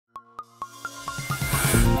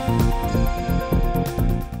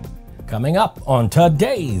Coming up on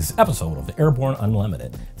today's episode of the Airborne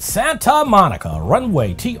Unlimited, Santa Monica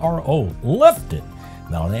runway TRO lifted.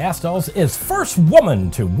 Melanie Astles is first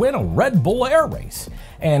woman to win a Red Bull air race.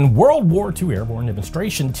 And World War II Airborne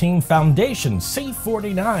Demonstration Team Foundation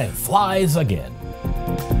C-49 flies again.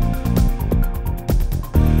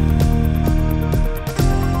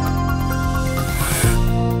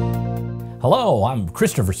 Hello, I'm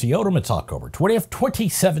Christopher C. Odom. It's October 20th,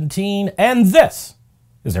 2017, and this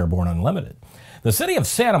is Airborne Unlimited. The city of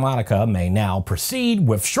Santa Monica may now proceed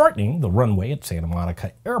with shortening the runway at Santa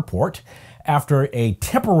Monica Airport after a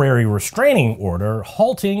temporary restraining order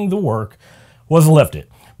halting the work was lifted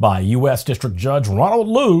by U.S. District Judge Ronald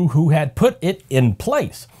Lew, who had put it in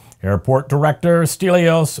place. Airport Director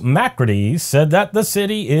Stelios Makrides said that the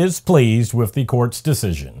city is pleased with the court's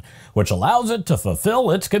decision, which allows it to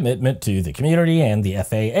fulfill its commitment to the community and the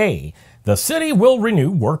FAA. The city will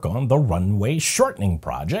renew work on the runway shortening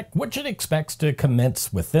project, which it expects to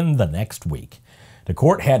commence within the next week. The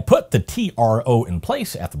court had put the TRO in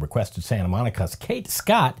place at the request of Santa Monica's Kate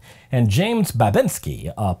Scott and James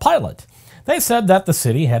Babinski, a pilot. They said that the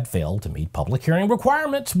city had failed to meet public hearing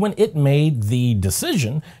requirements when it made the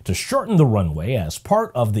decision to shorten the runway as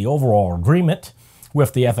part of the overall agreement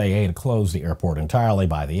with the FAA to close the airport entirely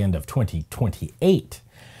by the end of 2028.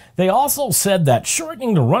 They also said that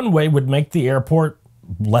shortening the runway would make the airport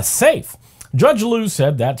less safe. Judge Lew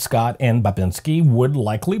said that Scott and Babinski would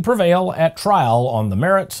likely prevail at trial on the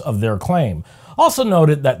merits of their claim. Also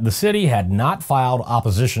noted that the city had not filed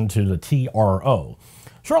opposition to the TRO.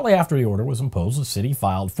 Shortly after the order was imposed, the city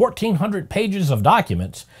filed 1,400 pages of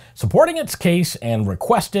documents supporting its case and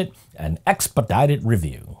requested an expedited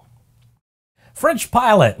review. French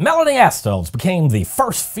pilot Melanie Astles became the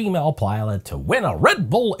first female pilot to win a Red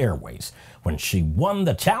Bull Air Race when she won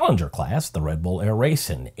the Challenger class, the Red Bull Air Race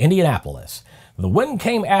in Indianapolis. The win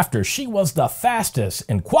came after she was the fastest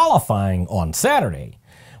in qualifying on Saturday.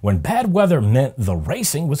 When bad weather meant the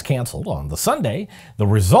racing was canceled on the Sunday, the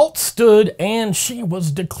results stood and she was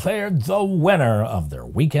declared the winner of their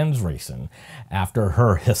weekend's racing. After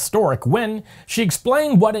her historic win, she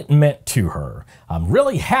explained what it meant to her. "I'm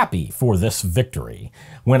really happy for this victory.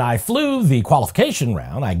 When I flew the qualification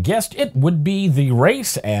round, I guessed it would be the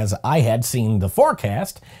race as I had seen the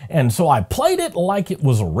forecast, and so I played it like it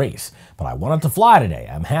was a race. But I wanted to fly today.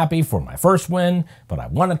 I'm happy for my first win, but I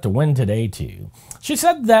wanted to win today too." She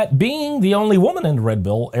said that being the only woman in the Red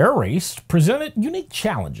Bull Air Race presented unique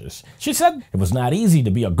challenges. She said it was not easy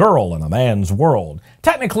to be a girl in a man's world.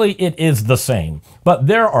 Technically, it is the same, but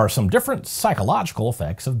there are some different psychological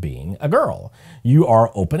effects of being a girl. You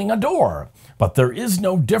are opening a door, but there is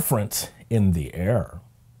no difference in the air.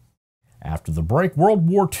 After the break, World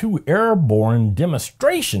War II Airborne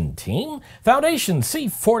Demonstration Team Foundation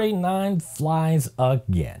C-49 flies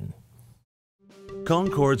again.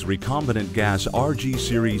 Concorde's recombinant gas RG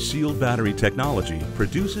series sealed battery technology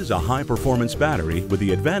produces a high-performance battery with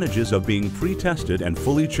the advantages of being pre-tested and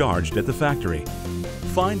fully charged at the factory.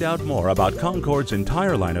 Find out more about Concorde's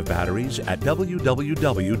entire line of batteries at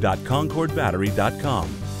www.concordebattery.com.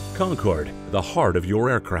 Concorde, the heart of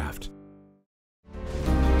your aircraft.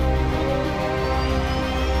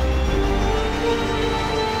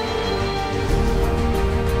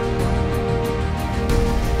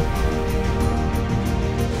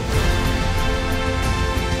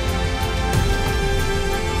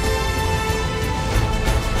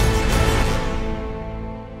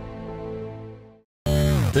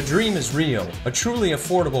 The dream is real, a truly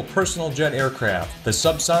affordable personal jet aircraft. The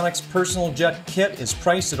Subsonics Personal Jet Kit is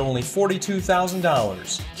priced at only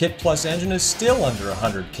 $42,000. Kit plus engine is still under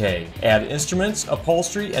 $100K. Add instruments,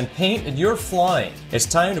 upholstery, and paint and you're flying. It's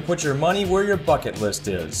time to put your money where your bucket list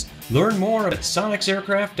is. Learn more at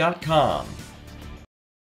SonicsAircraft.com.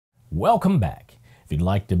 Welcome back. If you'd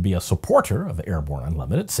like to be a supporter of Airborne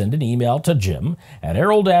Unlimited, send an email to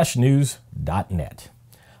jim@aero-news.net.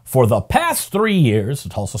 For the past 3 years, the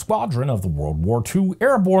Tulsa Squadron of the World War II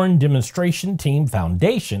Airborne Demonstration Team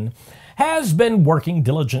Foundation has been working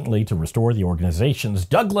diligently to restore the organization's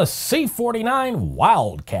Douglas C-49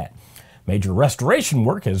 Wildcat. Major restoration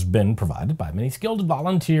work has been provided by many skilled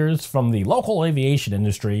volunteers from the local aviation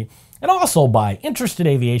industry and also by interested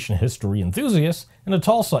aviation history enthusiasts in the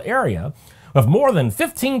Tulsa area, with more than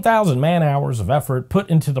 15,000 man-hours of effort put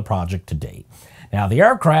into the project to date. Now, the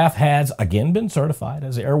aircraft has again been certified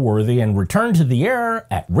as airworthy and returned to the air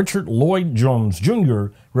at Richard Lloyd Jones Jr.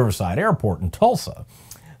 Riverside Airport in Tulsa.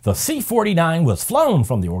 The C-49 was flown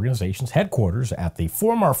from the organization's headquarters at the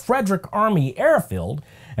former Frederick Army Airfield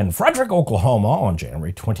in Frederick, Oklahoma on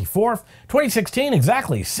January 24, 2016,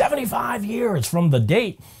 exactly 75 years from the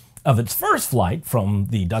date of its first flight from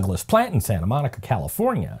the Douglas plant in Santa Monica,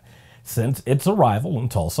 California. Since its arrival in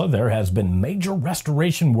Tulsa, there has been major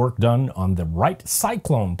restoration work done on the Wright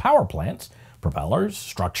Cyclone power plants, propellers,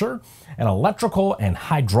 structure, and electrical and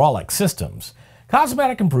hydraulic systems.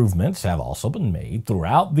 Cosmetic improvements have also been made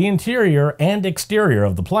throughout the interior and exterior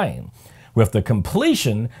of the plane. With the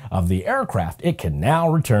completion of the aircraft, it can now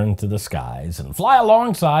return to the skies and fly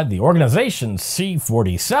alongside the organization's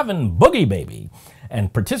C-47 Boogie Baby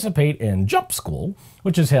and participate in Jump School,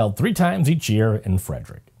 which is held 3 times each year in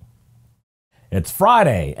Frederick. It's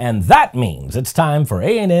Friday, and that means it's time for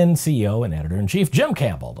ANN CEO and Editor-in-Chief Jim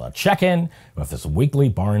Campbell to check in with this weekly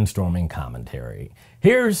Barnstorming commentary.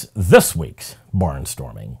 Here's this week's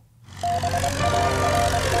Barnstorming.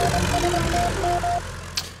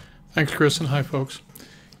 Thanks, Chris, and hi, folks.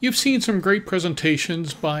 You've seen some great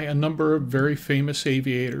presentations by a number of very famous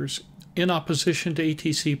aviators in opposition to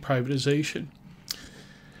ATC privatization.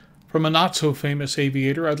 From a not-so-famous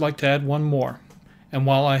aviator, I'd like to add one more. And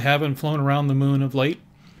while I haven't flown around the moon of late,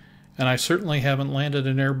 and I certainly haven't landed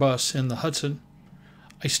an Airbus in the Hudson,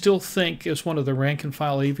 I still think, as one of the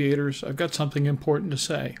rank-and-file aviators, I've got something important to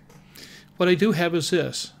say. What I do have is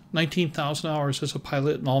this: 19,000 hours as a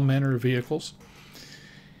pilot in all manner of vehicles,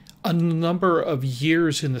 a number of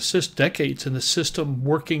years in the decades in the system,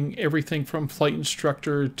 working everything from flight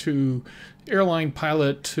instructor to airline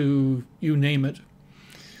pilot to you name it.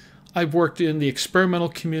 I've worked in the experimental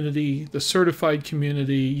community, the certified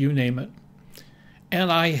community, you name it. And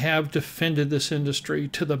I have defended this industry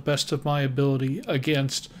to the best of my ability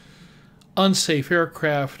against unsafe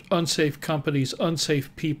aircraft, unsafe companies,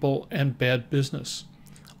 unsafe people, and bad business.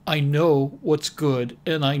 I know what's good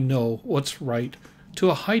and I know what's right to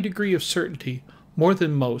a high degree of certainty, more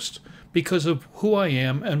than most, because of who I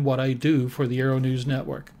am and what I do for the Aero-News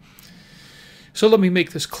network. So let me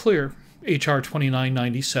make this clear. H.R.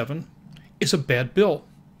 2997 is a bad bill.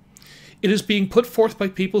 It is being put forth by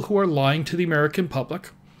people who are lying to the American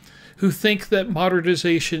public, who think that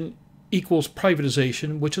modernization equals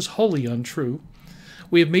privatization, which is wholly untrue.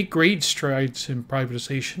 We have made great strides in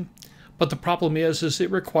privatization, but the problem is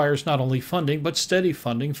it requires not only funding, but steady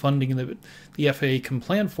funding that the FAA can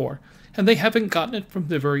plan for. And they haven't gotten it from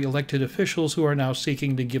the very elected officials who are now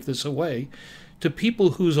seeking to give this away to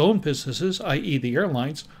people whose own businesses, i.e. the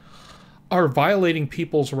airlines, are violating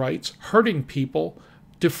people's rights, hurting people,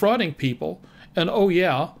 defrauding people, and oh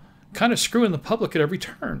yeah, kind of screwing the public at every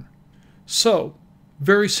turn. So,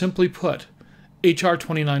 very simply put, H.R.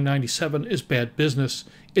 2997 is bad business.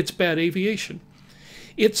 It's bad aviation.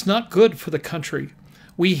 It's not good for the country.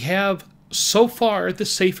 We have, so far, the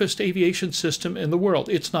safest aviation system in the world.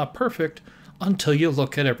 It's not perfect until you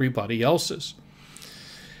look at everybody else's.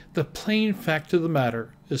 The plain fact of the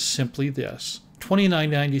matter is simply this: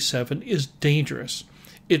 2997 is dangerous.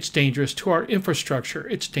 It's dangerous to our infrastructure.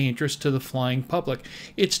 It's dangerous to the flying public.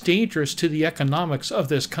 It's dangerous to the economics of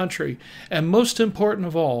this country. And most important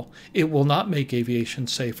of all, it will not make aviation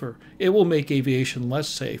safer. It will make aviation less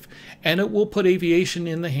safe. And it will put aviation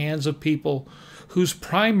in the hands of people whose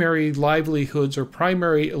primary livelihoods or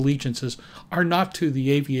primary allegiances are not to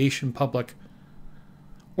the aviation public,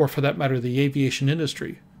 or for that matter, the aviation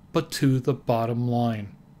industry, but to the bottom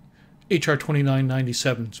line. H.R.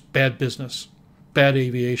 2997 is bad business, bad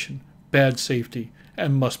aviation, bad safety,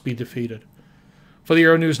 and must be defeated. For the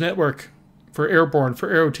Aero-News Network, for Airborne, for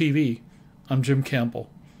Aero-TV, I'm Jim Campbell,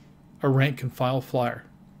 a rank-and-file flyer,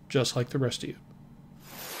 just like the rest of you.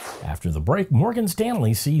 After the break, Morgan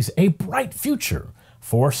Stanley sees a bright future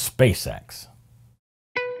for SpaceX.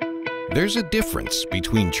 There's a difference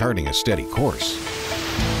between charting a steady course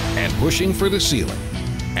and pushing for the ceiling.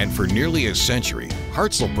 And for nearly a century,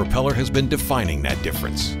 Hartzell Propeller has been defining that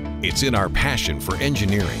difference. It's in our passion for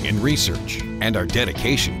engineering and research and our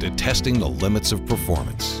dedication to testing the limits of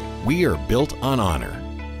performance. We are built on honor.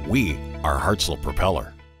 We are Hartzell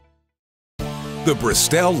Propeller. The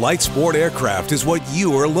Bristol Light Sport aircraft is what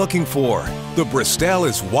you are looking for. The Bristol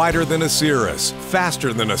is wider than a Cirrus,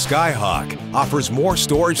 faster than a Skyhawk, offers more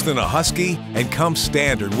storage than a Husky, and comes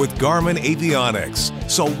standard with Garmin avionics.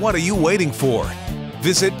 So what are you waiting for?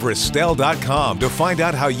 Visit Bristol.com to find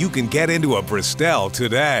out how you can get into a Bristol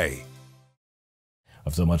today.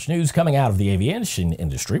 Of so much news coming out of the aviation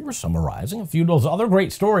industry, we're summarizing a few of those other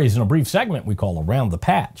great stories in a brief segment we call Around the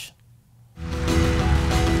Patch.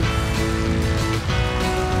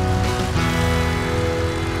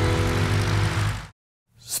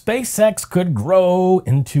 SpaceX could grow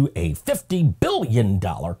into a $50 billion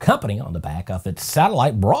company on the back of its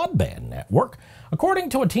satellite broadband network, according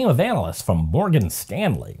to a team of analysts from Morgan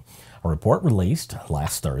Stanley. A report released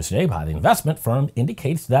last Thursday by the investment firm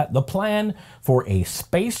indicates that the plan for a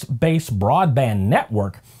space-based broadband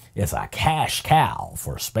network is a cash cow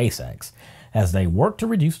for SpaceX, as they work to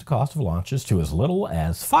reduce the cost of launches to as little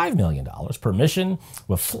as $5 million per mission,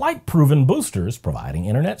 with flight-proven boosters providing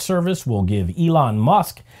internet service will give Elon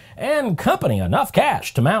Musk and company enough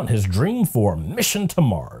cash to mount his dream for mission to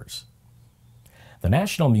Mars. The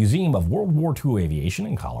National Museum of World War II Aviation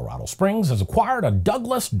in Colorado Springs has acquired a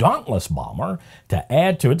Douglas Dauntless bomber to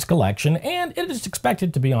add to its collection, and it is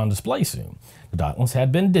expected to be on display soon. The Dauntless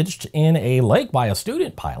had been ditched in a lake by a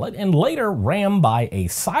student pilot and later rammed by a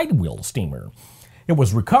sidewheel steamer. It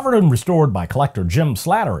was recovered and restored by collector Jim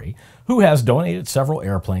Slattery, who has donated several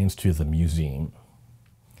airplanes to the museum.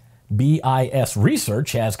 BIS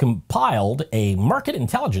Research has compiled a market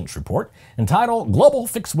intelligence report entitled Global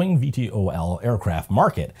Fixed-Wing VTOL Aircraft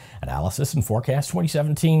Market Analysis and Forecast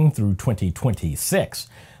 2017 through 2026.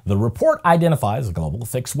 The report identifies the global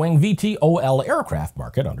fixed-wing VTOL aircraft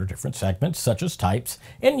market under different segments such as types,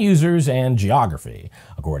 end users, and geography.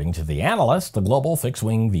 According to the analyst, the global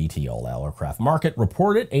fixed-wing VTOL aircraft market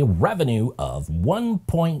reported a revenue of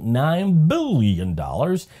 $1.9 billion in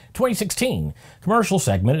 2016. Commercial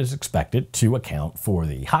segment is expected to account for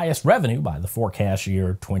the highest revenue by the forecast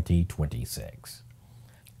year 2026.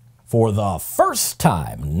 For the first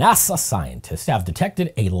time, NASA scientists have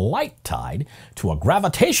detected a light tide to a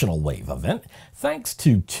gravitational wave event thanks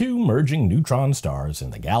to two merging neutron stars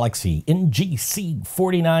in the galaxy NGC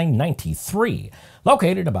 4993,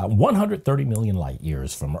 located about 130 million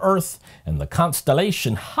light-years from Earth in the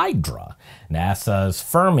constellation Hydra. NASA's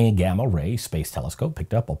Fermi Gamma Ray Space Telescope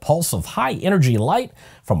picked up a pulse of high-energy light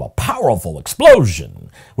from a powerful explosion,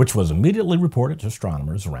 which was immediately reported to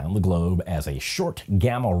astronomers around the globe as a short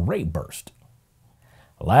gamma ray burst.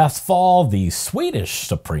 Last fall, the Swedish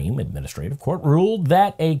Supreme Administrative Court ruled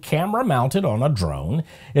that a camera mounted on a drone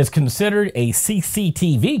is considered a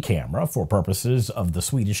CCTV camera for purposes of the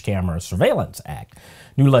Swedish Camera Surveillance Act.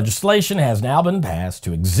 New legislation has now been passed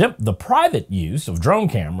to exempt the private use of drone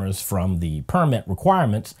cameras from the permit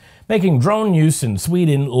requirements, making drone use in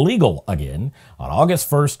Sweden legal again on August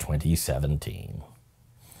 1st, 2017.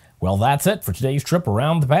 Well, that's it for today's trip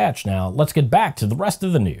around the patch. Now, let's get back to the rest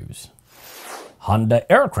of the news.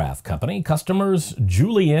 Honda Aircraft Company customers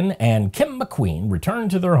Julian and Kim McQueen returned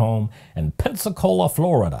to their home in Pensacola,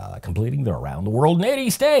 Florida, completing their around-the-world in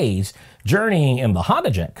 80 days, journeying in the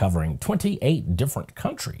HondaJet covering 28 different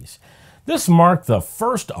countries. This marked the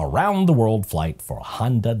first around-the-world flight for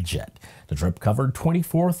HondaJet. The trip covered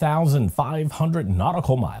 24,500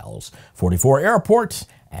 nautical miles, 44 airports,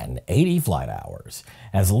 and 80 flight hours.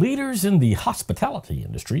 As leaders in the hospitality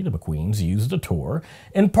industry, the McQueens used the tour,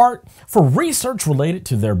 in part, for research related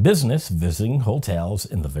to their business visiting hotels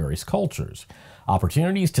in the various cultures.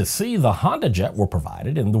 Opportunities to see the HondaJet were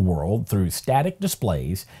provided in the world through static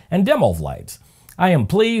displays and demo flights. I am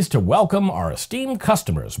pleased to welcome our esteemed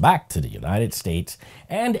customers back to the United States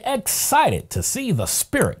and excited to see the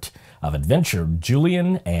spirit of adventure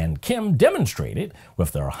Julian and Kim demonstrated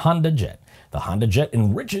with their HondaJet. The HondaJet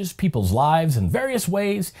enriches people's lives in various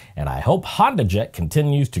ways, and I hope HondaJet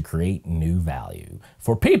continues to create new value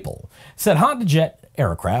for people, said HondaJet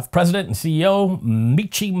Aircraft President and CEO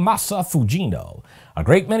Michimasa Fujino. A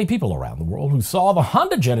great many people around the world who saw the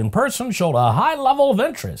HondaJet in person showed a high level of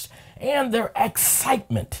interest, and their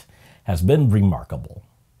excitement has been remarkable.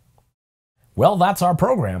 Well, that's our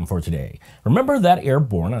program for today. Remember that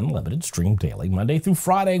Airborne Unlimited streams daily, Monday through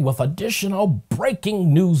Friday, with additional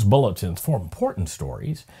breaking news bulletins for important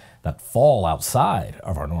stories that fall outside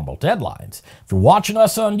of our normal deadlines. If you're watching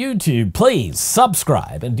us on YouTube, please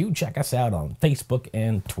subscribe and do check us out on Facebook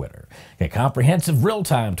and Twitter. Get comprehensive,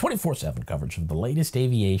 real-time, 24/7 coverage of the latest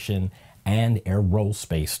aviation and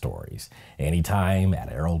aerospace stories anytime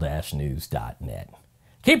at aero-news.net.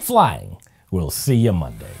 Keep flying. We'll see you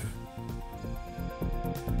Monday.